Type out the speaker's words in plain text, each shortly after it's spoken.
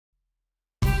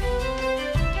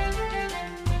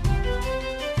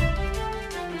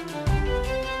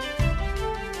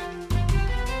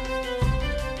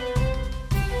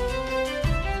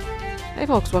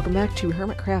folks, welcome back to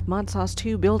Hermitcraft Modsauce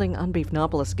 2 building on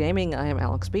Beefgnawpolis Gaming. I am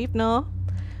Alex Beefgnaw.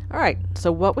 Alright,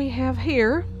 so what we have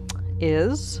here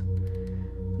is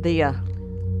the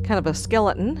kind of a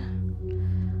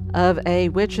skeleton of a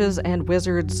witches and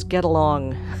wizards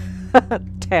get-along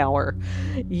tower.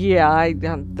 Yeah,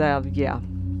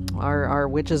 Our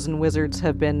witches and wizards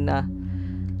have been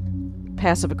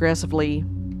passive-aggressively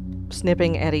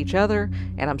snipping at each other,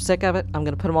 and I'm sick of it. I'm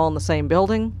going to put them all in the same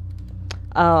building.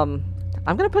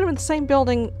 I'm going to put them in the same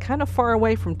building, kind of far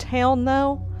away from town,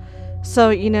 though. So,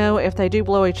 you know, if they do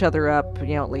blow each other up,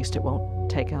 you know, at least it won't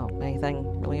take out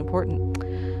anything really important.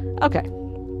 Okay.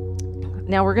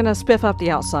 Now we're going to spiff up the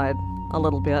outside a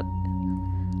little bit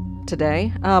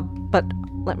today. But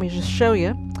let me just show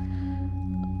you.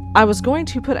 I was going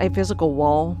to put a physical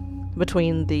wall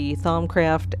between the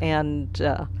Thaumcraft and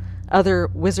other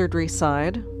wizardry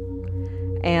side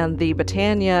and the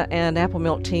Britannia and apple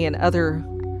milk tea and other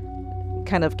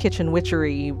kind of kitchen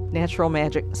witchery natural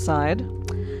magic side.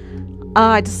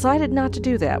 I decided not to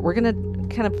do that. We're going to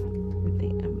kind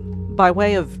of, by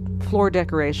way of floor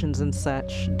decorations and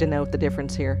such, denote the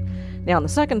difference here. Now on the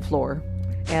second floor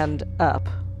and up,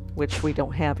 which we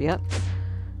don't have yet,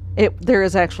 there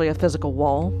is actually a physical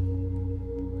wall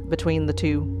between the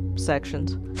two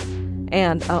sections.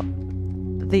 And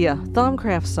the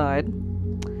Thaumcraft side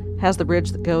has the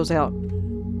bridge that goes out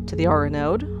to the Aura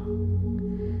node,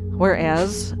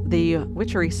 whereas the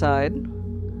witchery side,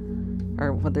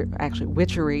 or actually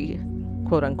witchery,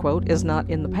 quote-unquote, is not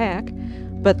in the pack,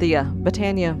 but the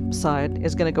Britannia side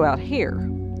is going to go out here.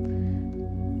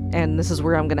 And this is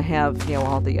where I'm going to have, you know,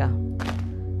 all the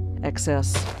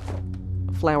excess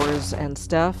flowers and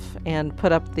stuff, and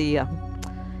put up the, you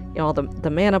know, all the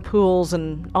mana pools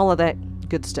and all of that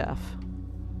good stuff.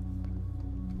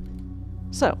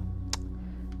 So,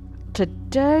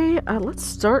 today, let's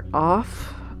start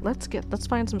off. Let's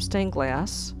find some stained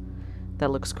glass.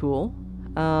 That looks cool.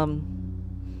 I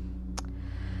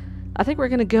think we're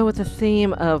going to go with the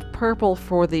theme of purple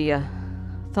for the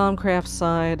Thaumcraft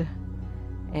side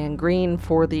and green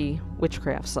for the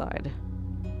witchcraft side.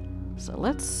 So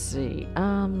let's see.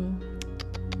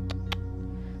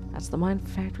 That's the Mind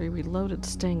Factory Reloaded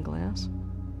stained glass.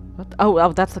 What?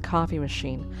 Oh, that's the coffee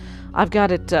machine. I've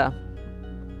got it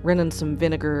running some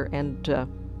vinegar and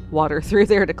water through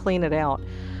there to clean it out.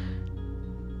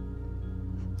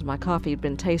 My coffee had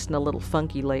been tasting a little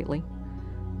funky lately.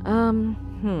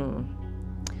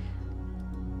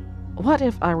 What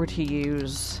if I were to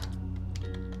use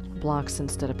blocks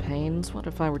instead of panes? What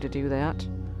if I were to do that?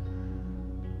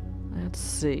 Let's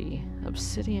see.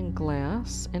 Obsidian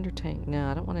glass. Entertain. No,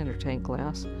 I don't want entertain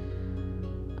glass.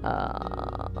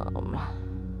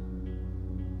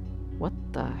 What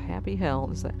the happy hell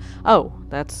is that? Oh,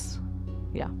 that's...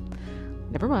 yeah.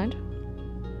 Never mind.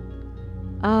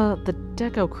 The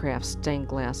Decocraft stained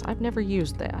glass. I've never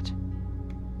used that.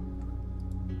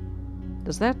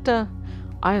 Does that,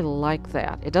 I like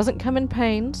that. It doesn't come in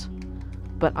panes,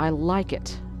 but I like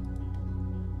it.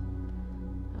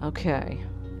 Okay.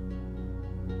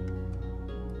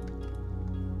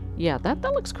 Yeah, that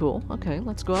looks cool. Okay,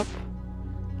 let's go up.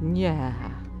 Yeah,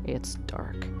 it's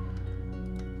dark.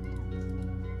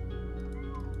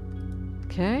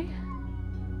 Okay.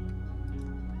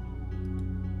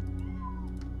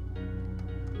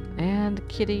 And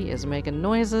Kitty is making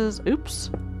noises. Oops.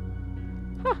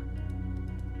 Huh.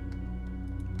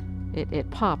 It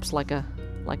pops like a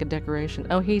decoration.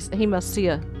 Oh, he must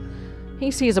see he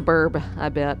sees a burb, I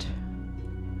bet.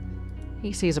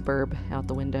 He sees a burb out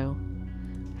the window.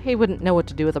 He wouldn't know what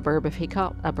to do with a burb if he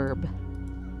caught a burb.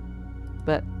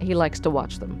 But he likes to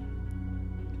watch them.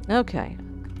 Okay.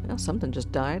 Well, something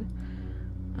just died.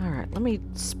 Alright, let me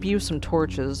spew some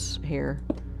torches here,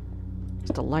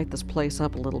 just to light this place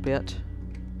up a little bit.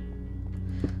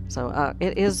 So,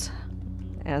 it is,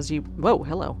 as you, whoa,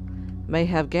 hello, may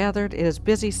have gathered, it is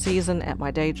busy season at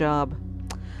my day job.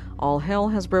 All hell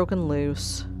has broken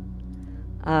loose.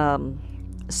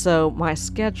 So my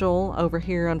schedule over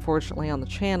here, unfortunately, on the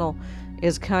channel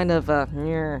is kind of,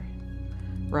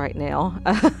 right now.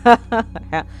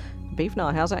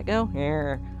 Beefgnaw, how's that go?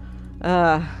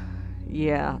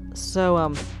 Yeah,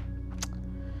 so,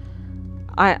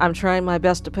 I'm trying my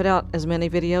best to put out as many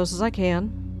videos as I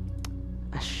can.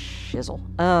 A shizzle.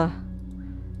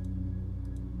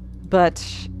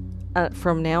 But,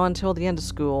 from now until the end of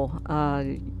school,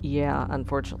 yeah,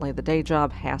 unfortunately, the day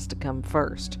job has to come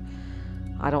first.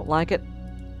 I don't like it.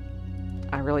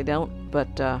 I really don't,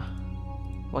 but,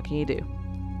 what can you do?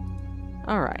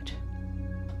 Alright.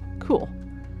 Cool.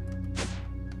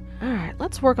 Alright,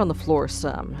 let's work on the floor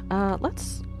some.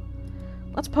 Let's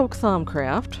poke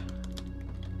Thaumcraft.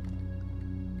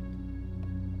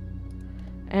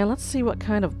 And let's see what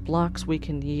kind of blocks we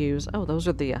can use. Oh, those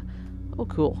are the... oh,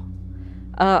 cool.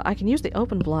 I can use the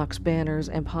open blocks banners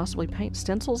and possibly paint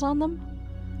stencils on them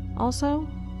also.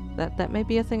 That may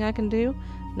be a thing I can do.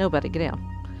 No, buddy, get down.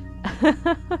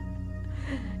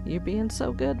 You're being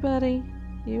so good, buddy.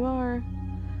 You are.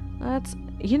 That's...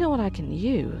 you know what I can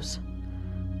use?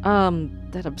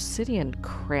 That obsidian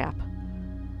crap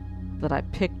that I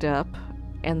picked up,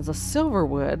 and the silver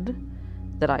wood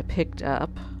that I picked up.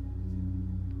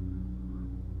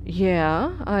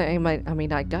 Yeah, I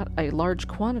mean, I got a large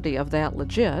quantity of that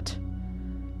legit.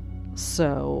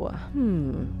 So,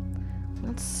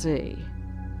 let's see.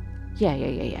 Yeah.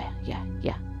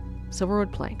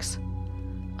 Silverwood planks.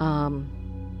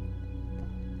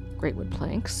 Greatwood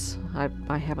planks.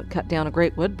 I haven't cut down a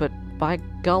greatwood, but by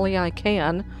golly, I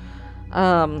can.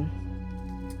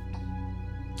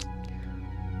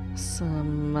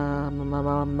 Some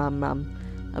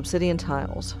obsidian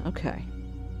tiles. Okay.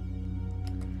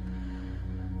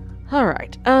 All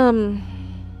right.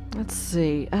 Let's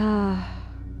see.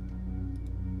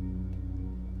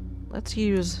 Let's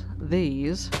use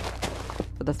these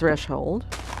for the threshold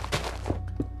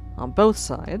on both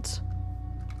sides.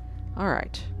 All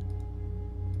right.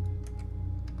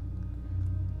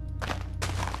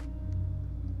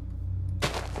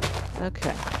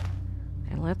 Okay.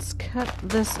 And let's cut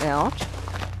this out.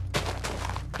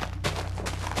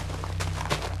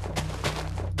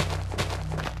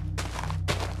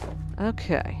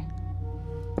 Okay.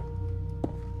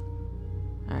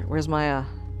 Alright, where's my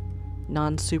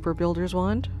non-super builder's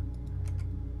wand?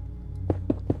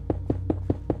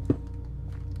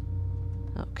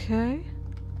 Okay.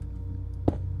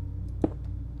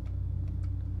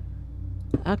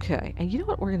 Okay, and you know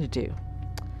what we're gonna do?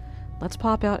 Let's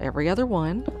pop out every other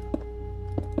one.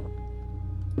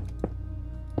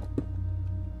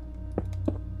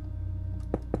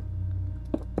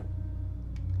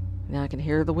 Now I can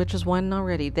hear the witches whining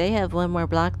already. They have one more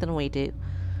block than we do.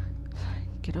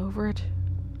 Get over it.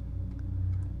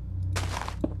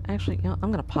 Actually, you know,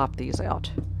 I'm gonna pop these out.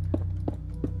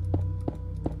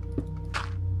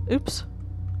 Oops.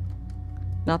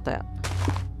 Not that.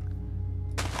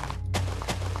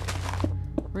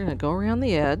 We're gonna go around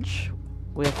the edge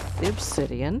with the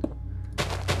obsidian.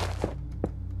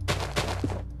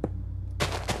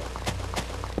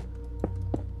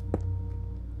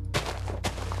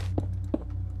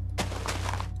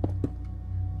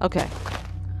 Okay.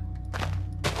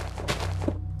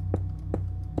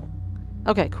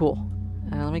 Okay, cool.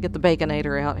 Let me get the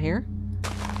Baconator out here.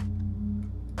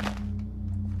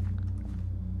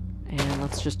 And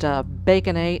let's just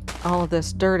baconate all of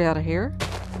this dirt out of here.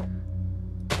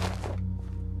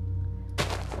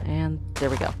 And there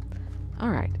we go.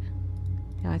 Alright.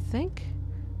 I think...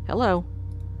 hello.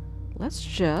 Let's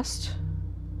just...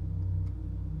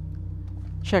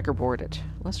 checkerboard it.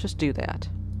 Let's just do that.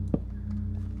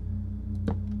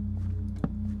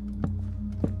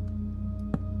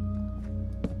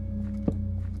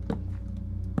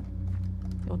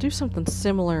 We'll do something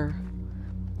similar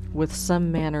with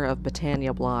some manner of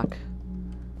Botania block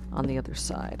on the other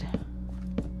side.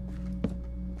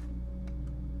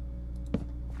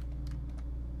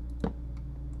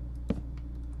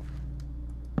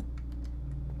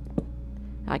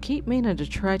 I keep meaning to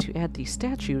try to add the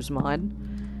statues mod.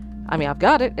 I mean, I've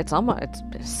got it. It's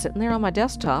sitting there on my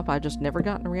desktop. I've just never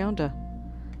gotten around to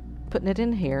putting it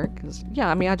in here. Cause yeah,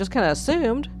 I mean, I just kind of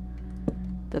assumed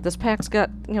that this pack's got,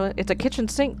 you know, it's a kitchen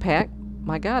sink pack.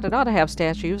 My God, it ought to have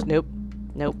statues. Nope.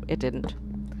 Nope, it didn't.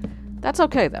 That's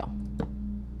okay, though.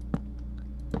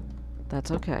 That's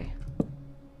okay.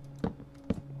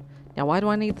 Now, why do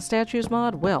I need the statues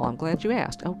mod? Well, I'm glad you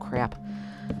asked. Oh, crap.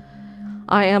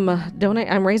 I am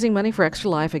I'm raising money for Extra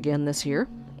Life again this year.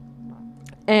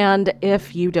 And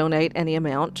if you donate any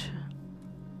amount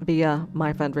via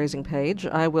my fundraising page,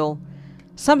 I will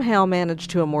somehow manage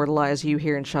to immortalize you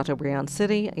here in Chateaubriand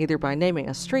City, either by naming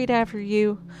a street after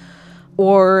you,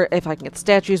 or if I can get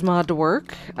statues mod to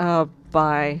work,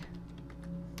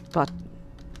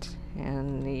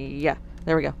 and yeah,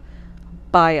 there we go.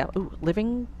 By ooh,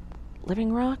 living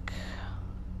rock.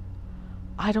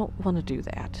 I don't want to do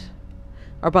that.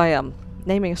 Or by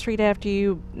naming a street after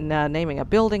you, naming a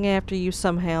building after you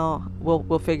somehow.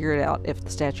 We'll figure it out if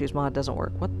the statues mod doesn't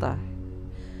work. What the?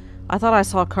 I thought I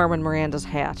saw Carmen Miranda's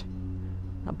hat.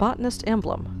 A botanist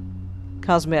emblem.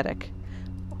 Cosmetic.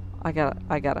 I got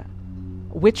a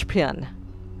witch pin.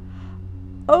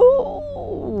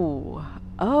 Oh,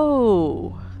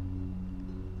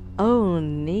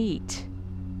 neat.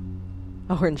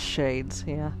 Orange shades,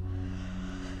 yeah.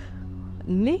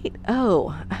 Neat.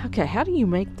 Oh, okay. How do you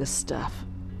make this stuff?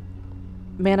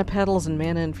 Mana petals and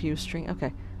mana infused string.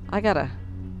 Okay, I gotta...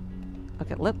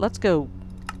 Okay, let's go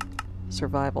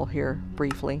survival here,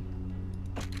 briefly.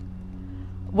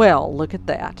 Well, look at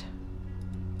that.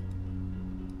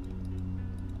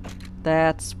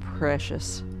 That's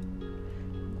precious.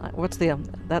 What's the...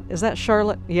 is that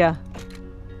Charlotte? Yeah.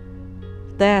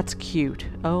 That's cute.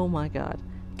 Oh my god.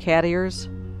 Cat ears?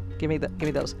 Give me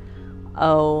those.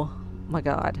 Oh my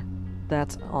god.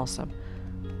 That's awesome.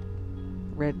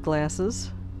 Red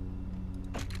glasses.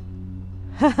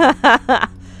 I'm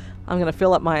gonna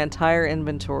fill up my entire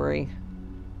inventory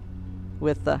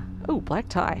with the... Oh, black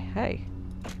tie. Hey.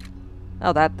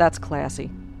 Oh, that's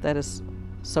classy. That is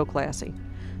so classy.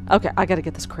 Okay, I gotta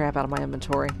get this crap out of my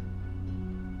inventory.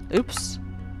 Oops.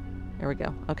 There we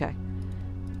go. Okay.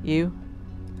 You.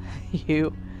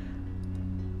 You.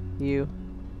 You.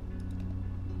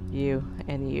 You.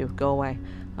 And you. Go away.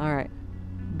 Alright.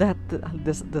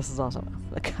 This is awesome.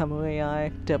 The Kamui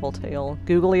eye, devil tail,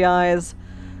 googly eyes.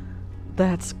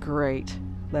 That's great.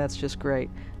 That's just great.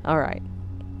 Alright.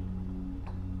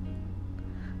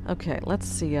 Okay, let's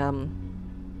see,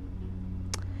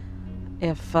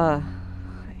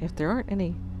 if there aren't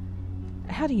any...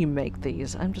 How do you make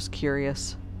these? I'm just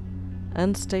curious.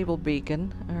 Unstable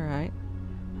beacon. Alright.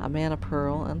 A mana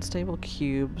pearl. Unstable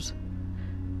cubes.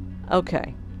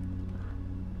 Okay.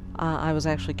 I was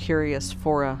actually curious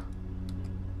for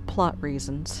plot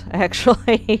reasons,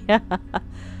 actually.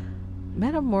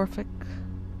 Metamorphic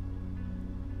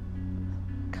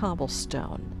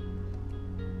cobblestone.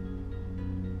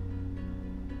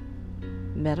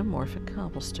 Metamorphic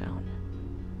cobblestone.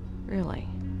 Really?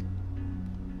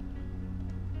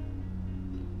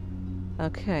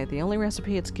 Okay, the only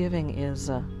recipe it's giving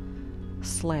is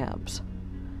slabs.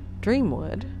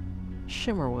 Dreamwood,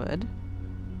 shimmerwood.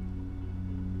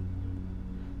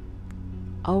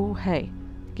 Oh, hey,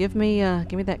 give me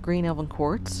that green elven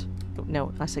quartz.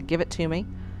 No, I said give it to me.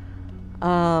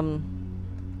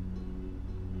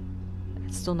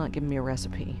 It's still not giving me a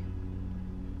recipe.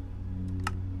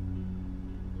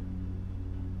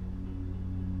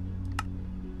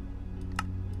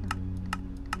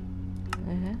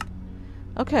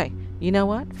 Okay, you know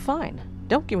what? Fine.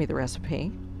 Don't give me the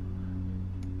recipe.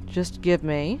 Just give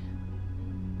me...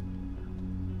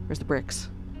 Where's the bricks?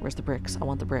 Where's the bricks? I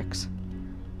want the bricks.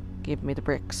 Give me the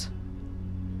bricks.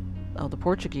 Oh, the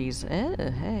Portuguese.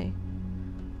 Hey.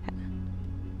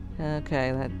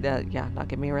 Okay, yeah, not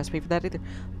giving me a recipe for that either.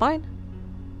 Fine.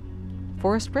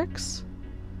 Forest bricks?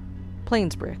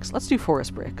 Plains bricks. Let's do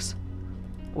forest bricks.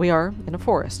 We are in a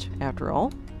forest, after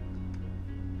all.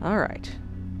 Alright.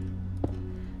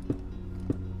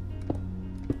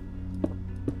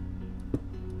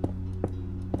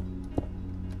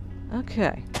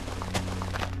 Okay.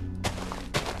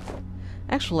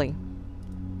 Actually,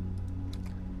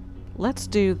 let's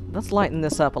lighten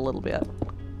this up a little bit.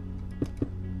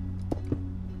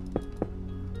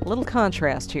 A little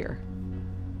contrast here.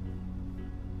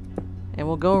 And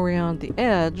we'll go around the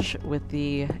edge with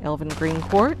the elven green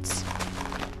quartz.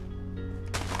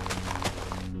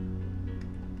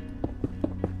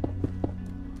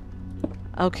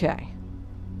 Okay.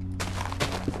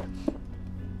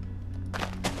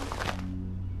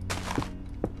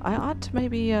 I ought to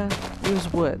maybe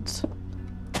use woods.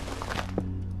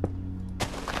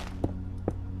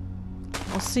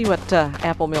 We'll see what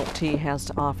apple milk tea has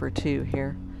to offer too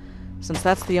here, since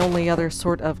that's the only other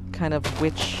sort of kind of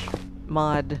witch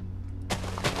mod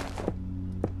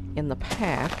in the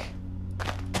pack.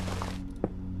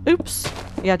 Oops.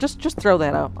 Yeah, just throw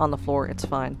that out on the floor. It's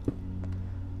fine.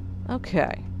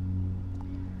 Okay.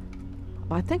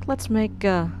 Well, I think let's make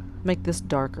this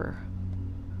darker.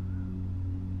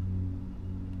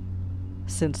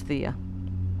 Since the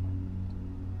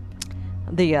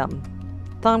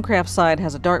Thaumcraft side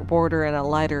has a dark border and a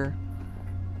lighter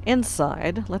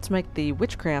inside, let's make the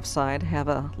Witchcraft side have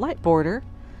a light border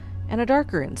and a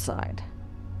darker inside.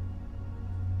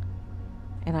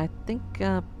 And I think,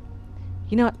 you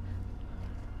know what?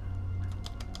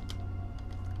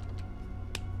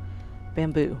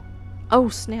 Bamboo. Oh,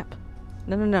 snap.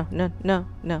 No.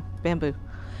 Bamboo.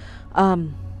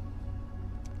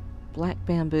 Black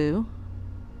bamboo.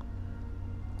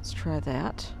 Let's try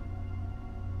that.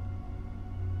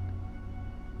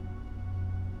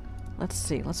 Let's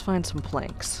see. Let's find some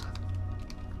planks.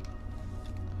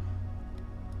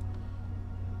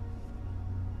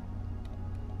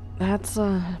 That's,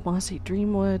 mossy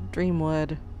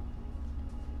dreamwood.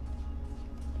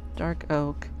 Dark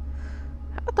oak.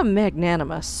 How about the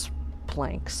magnanimous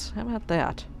planks? How about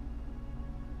that?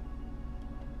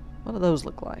 What do those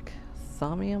look like?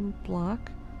 Thaumium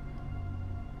block?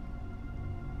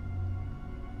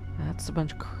 That's a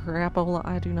bunch of crapola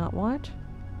I do not want.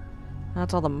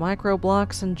 That's all the micro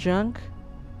blocks and junk.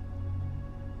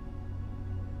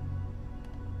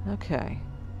 Okay.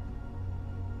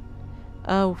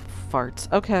 Oh,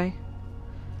 farts. Okay.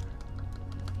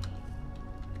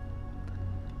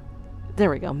 There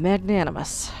we go.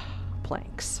 Magnanimous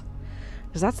planks.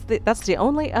 Because that's the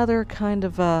only other kind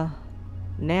of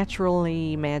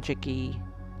naturally magic-y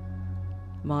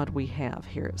mod we have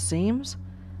here, it seems.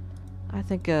 I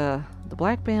think the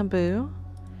black bamboo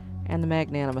and the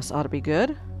magnanimous ought to be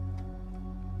good.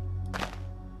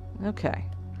 Okay.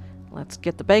 Let's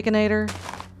get the baconator.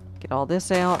 Get all this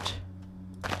out.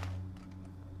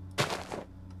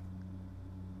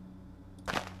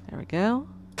 There we go.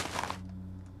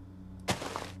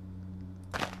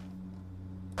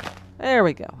 There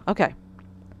we go. Okay.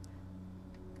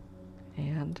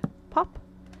 And pop.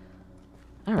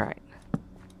 Alright.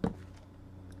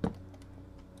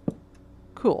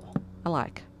 Cool. I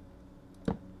like.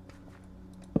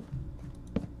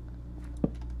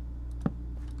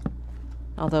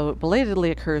 Although it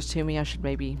belatedly occurs to me I should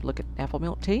maybe look at apple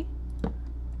milk tea.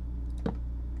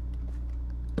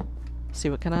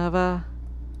 See what kind of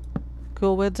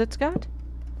cool woods it's got.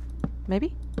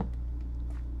 Maybe?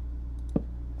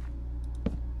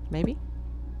 Maybe?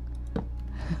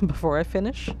 Before I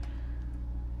finish?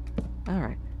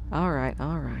 Alright. Alright,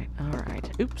 alright,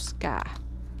 alright. Oops, gah.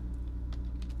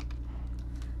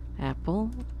 Apple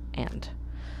and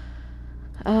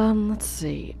let's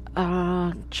see.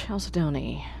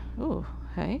 Chalcedony. Ooh,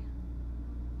 hey.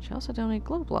 Chalcedony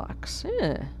glow blocks.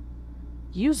 Yeah.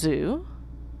 Yuzu.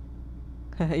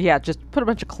 Yeah, just put a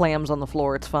bunch of clams on the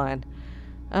floor, it's fine.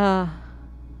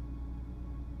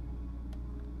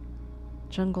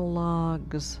 Jungle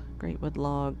logs, greatwood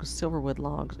logs, silverwood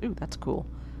logs. Ooh, that's cool.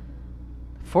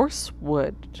 Force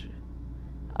wood.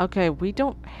 Okay, we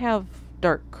don't have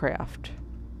dark craft.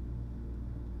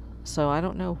 So I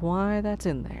don't know why that's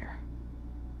in there.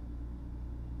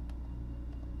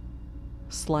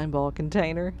 Slime ball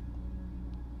container.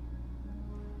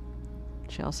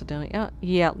 Chalcedony.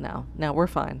 Yeah, no. No, we're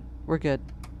fine. We're good.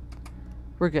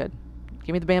 We're good.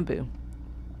 Give me the bamboo.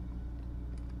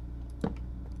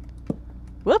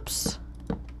 Whoops.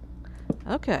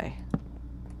 Okay.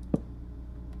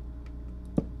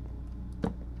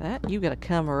 That you gotta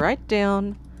come right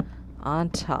down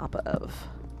on top of.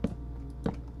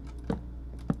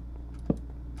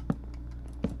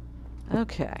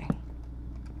 Okay.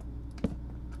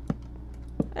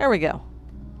 There we go.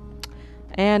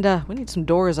 And we need some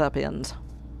doors up ends.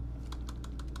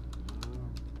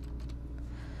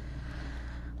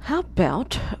 How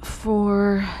about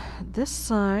for this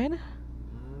side?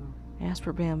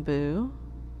 Asper bamboo.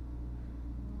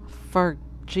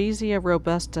 Fargesia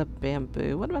robusta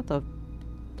bamboo. What about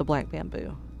the black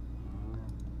bamboo?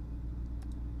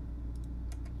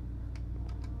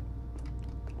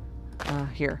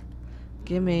 Here.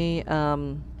 Give me,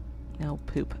 no,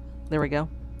 poop. There we go.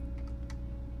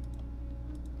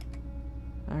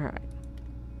 Alright.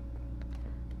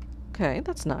 Okay,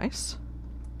 that's nice.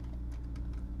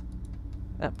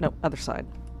 No, other side.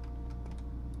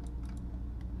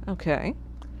 Okay.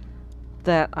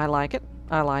 That, I like it.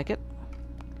 I like it.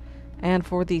 And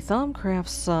for the Thumbcraft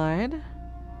side...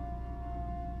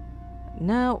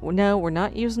 No, we're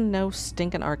not using no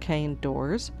stinking arcane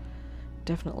doors.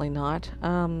 Definitely not.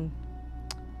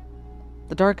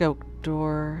 The dark oak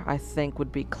door, I think,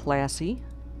 would be classy.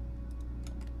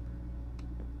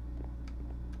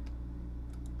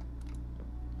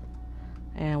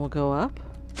 And we'll go up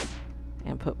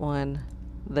and put one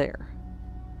there.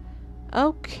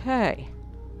 Okay.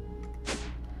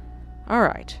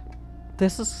 Alright.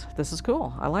 This is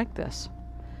cool. I like this.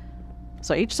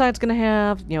 So each side's going to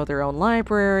have, you know, their own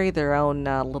library, their own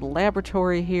little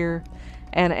laboratory here.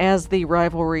 And as the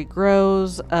rivalry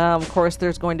grows, of course,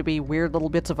 there's going to be weird little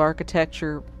bits of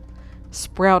architecture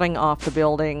sprouting off the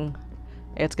building.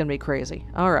 It's going to be crazy.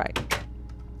 Alright.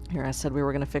 Here, I said we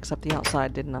were going to fix up the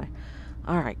outside, didn't I?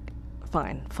 Alright.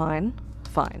 Fine. Fine.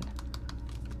 Fine.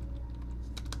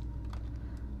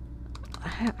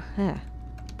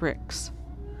 Bricks.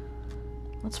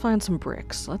 Let's find some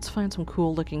bricks. Let's find some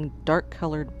cool-looking,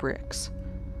 dark-colored bricks.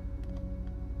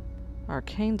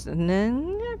 Arcane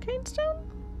stone?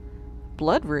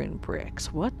 Blood rune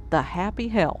bricks. What the happy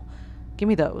hell? Give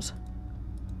me those.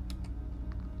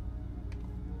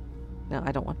 No,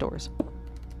 I don't want doors.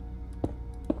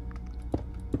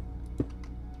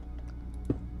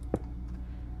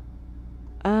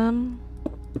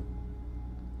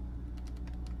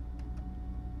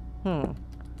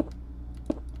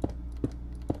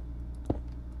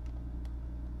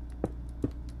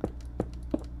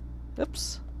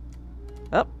 Oops.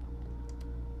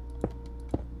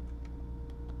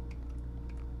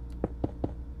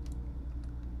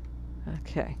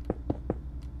 Okay.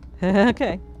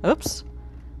 Okay. Oops.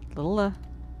 Little,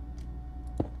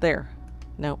 there.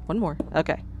 No, one more.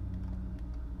 Okay.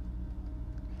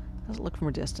 Let's look from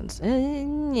a distance.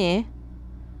 Yeah.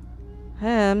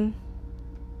 I'm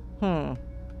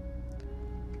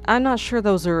not sure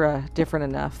those are, different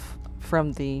enough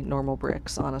from the normal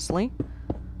bricks, honestly.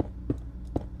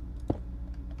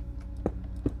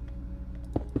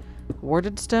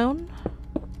 Warded stone?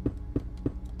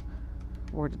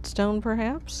 Warded stone,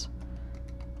 perhaps?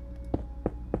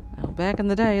 Now, back in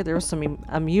the day, there was some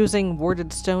amusing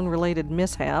warded stone-related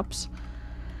mishaps.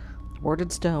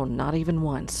 Warded stone, not even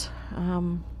once.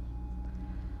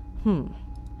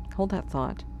 Hold that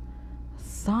thought.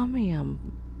 Thaumium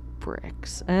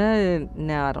bricks.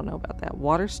 No, I don't know about that.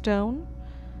 Waterstone?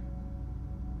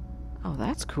 Oh,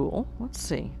 that's cool. Let's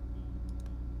see.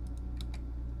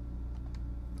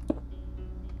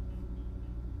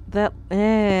 That,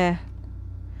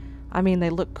 I mean, they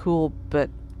look cool, but,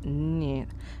 yeah.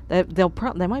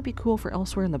 They might be cool for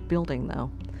elsewhere in the building, though.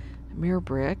 Mirror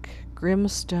brick.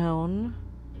 Grimstone.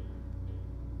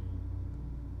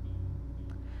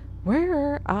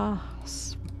 Where?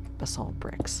 Basalt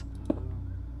bricks.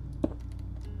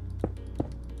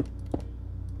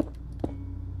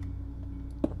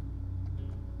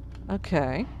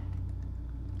 Okay.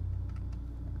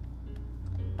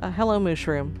 Hello,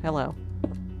 mushroom. Hello.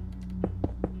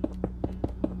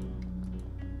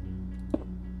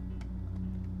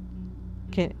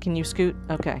 Can you scoot?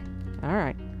 Okay. All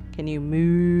right. Can you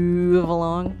move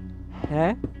along?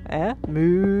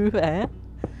 Move,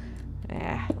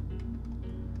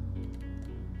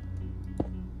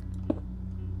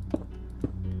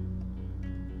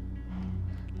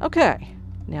 Okay.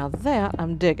 Now that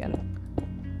I'm digging.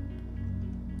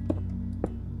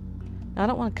 I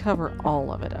don't want to cover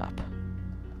all of it up.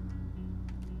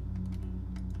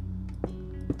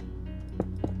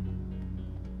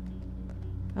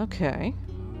 Okay.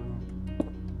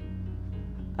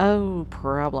 Oh,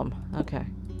 problem. Okay.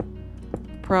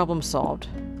 Problem solved.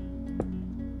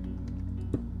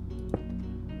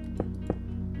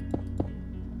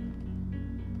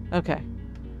 Okay.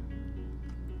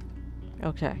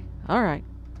 Okay. Alright.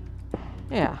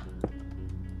 Yeah.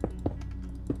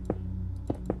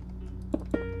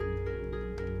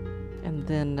 And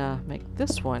then, make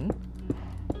this one.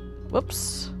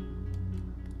 Whoops.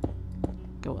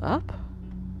 Go up.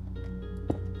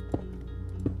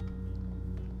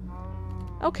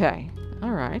 Okay.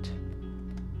 Alright.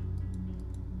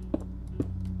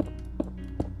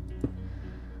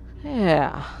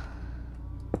 Yeah.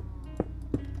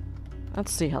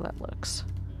 Let's see how that looks.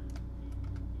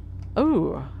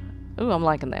 Ooh. Ooh, I'm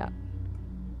liking that.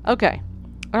 Okay.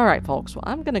 Alright, folks. Well,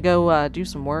 I'm gonna go, do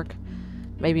some work.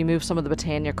 Maybe move some of the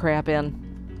Botania crap in.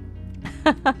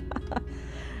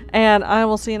 And I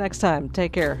will see you next time.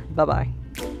 Take care. Bye-bye.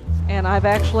 And I've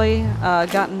actually,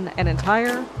 gotten an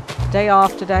entire day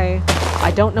off today.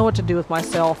 I don't know what to do with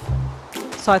myself.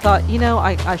 So I thought, you know,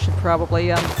 I should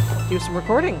probably, do some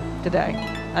recording today.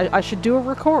 I should do a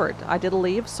record. I did a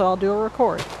leave, so I'll do a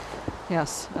record.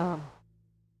 Yes.